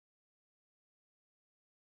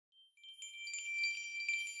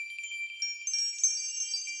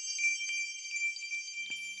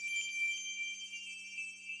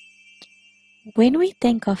When we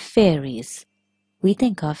think of fairies, we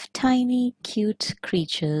think of tiny, cute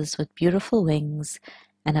creatures with beautiful wings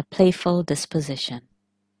and a playful disposition.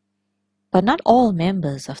 But not all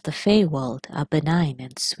members of the Fey world are benign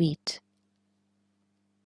and sweet.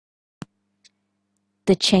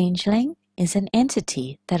 The changeling is an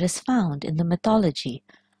entity that is found in the mythology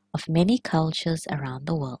of many cultures around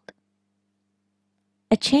the world.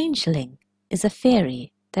 A changeling is a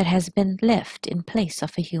fairy that has been left in place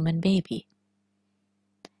of a human baby.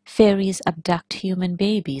 Fairies abduct human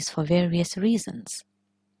babies for various reasons.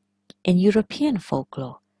 In European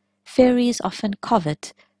folklore, fairies often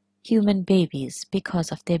covet human babies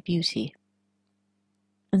because of their beauty.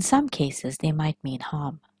 In some cases, they might mean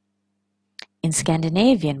harm. In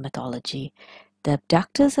Scandinavian mythology, the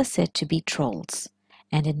abductors are said to be trolls,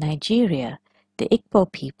 and in Nigeria, the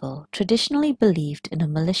Igbo people traditionally believed in a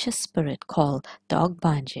malicious spirit called the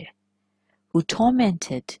Ogbanje, who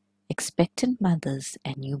tormented expectant mothers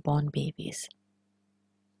and newborn babies.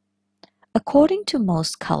 According to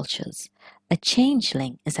most cultures, a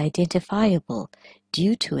changeling is identifiable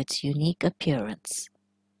due to its unique appearance.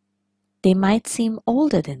 They might seem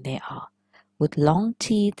older than they are, with long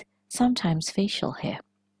teeth, sometimes facial hair.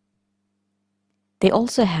 They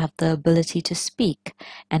also have the ability to speak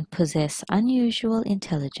and possess unusual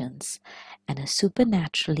intelligence and a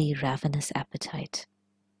supernaturally ravenous appetite.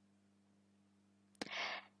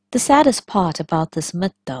 The saddest part about this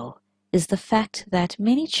myth, though, is the fact that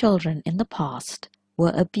many children in the past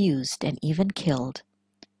were abused and even killed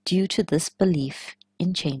due to this belief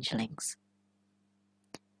in changelings.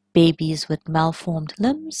 Babies with malformed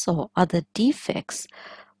limbs or other defects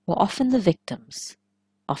were often the victims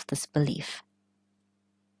of this belief.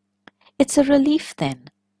 It's a relief, then,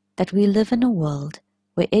 that we live in a world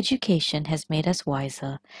where education has made us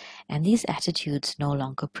wiser and these attitudes no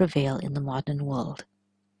longer prevail in the modern world,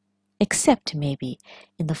 except maybe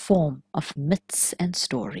in the form of myths and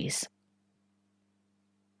stories.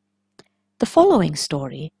 The following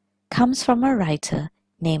story comes from a writer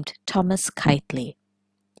named Thomas Keightley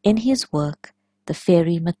in his work The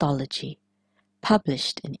Fairy Mythology,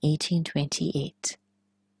 published in 1828.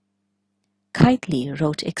 Keightley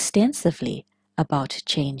wrote extensively about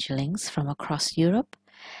changelings from across Europe,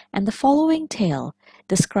 and the following tale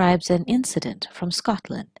describes an incident from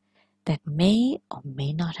Scotland that may or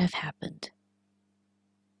may not have happened.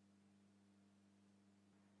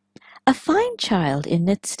 A fine child in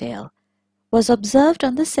Nithsdale was observed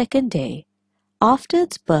on the second day, after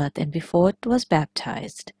its birth and before it was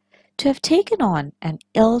baptized, to have taken on an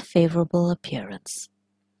ill-favorable appearance.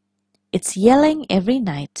 Its yelling every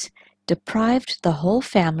night deprived the whole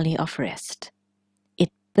family of rest.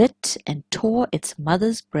 It bit and tore its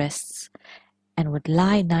mother's breasts and would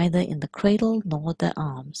lie neither in the cradle nor the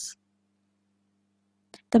arms.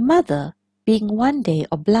 The mother, being one day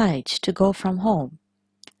obliged to go from home,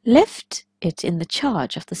 left it in the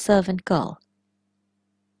charge of the servant girl.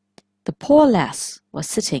 The poor lass was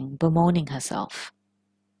sitting bemoaning herself.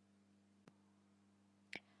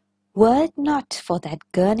 "Were it not for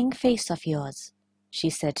that gurning face of yours," she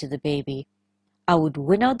said to the baby, "I would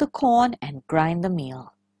winnow the corn and grind the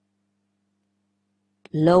meal."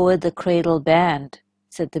 "Lower the cradle band,"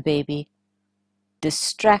 said the baby.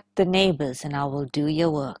 "Distract the neighbors and I will do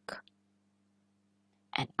your work."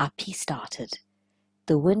 And up he started.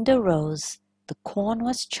 The window rose, the corn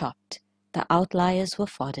was chopped, the outliers were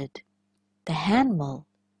foddered. The hand mill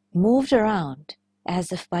moved around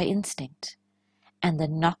as if by instinct, and the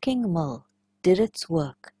knocking mill did its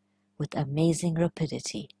work with amazing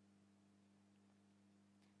rapidity.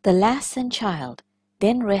 The lass and child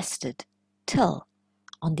then rested till,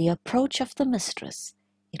 on the approach of the mistress,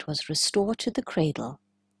 it was restored to the cradle,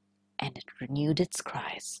 and it renewed its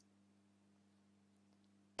cries.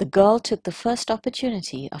 The girl took the first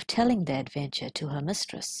opportunity of telling the adventure to her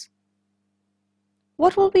mistress.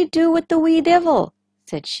 "What will we do with the wee devil?"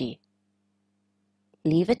 said she.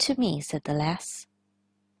 "Leave it to me," said the lass.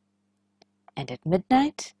 And at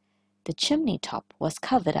midnight the chimney top was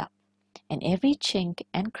covered up, and every chink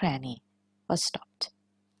and cranny was stopped.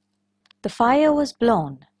 The fire was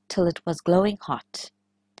blown till it was glowing hot,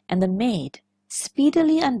 and the maid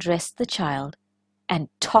speedily undressed the child and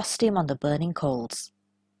tossed him on the burning coals.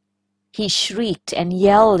 He shrieked and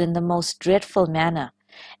yelled in the most dreadful manner,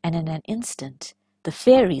 and in an instant the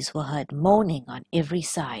fairies were heard moaning on every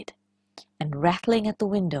side, and rattling at the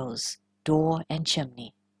windows, door, and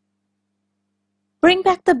chimney. "Bring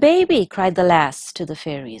back the baby!" cried the lass to the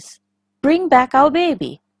fairies. "Bring back our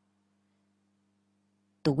baby!"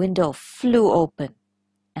 The window flew open,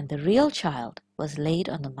 and the real child was laid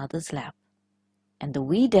on the mother's lap, and the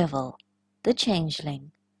wee devil, the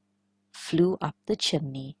changeling, flew up the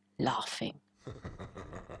chimney laughing.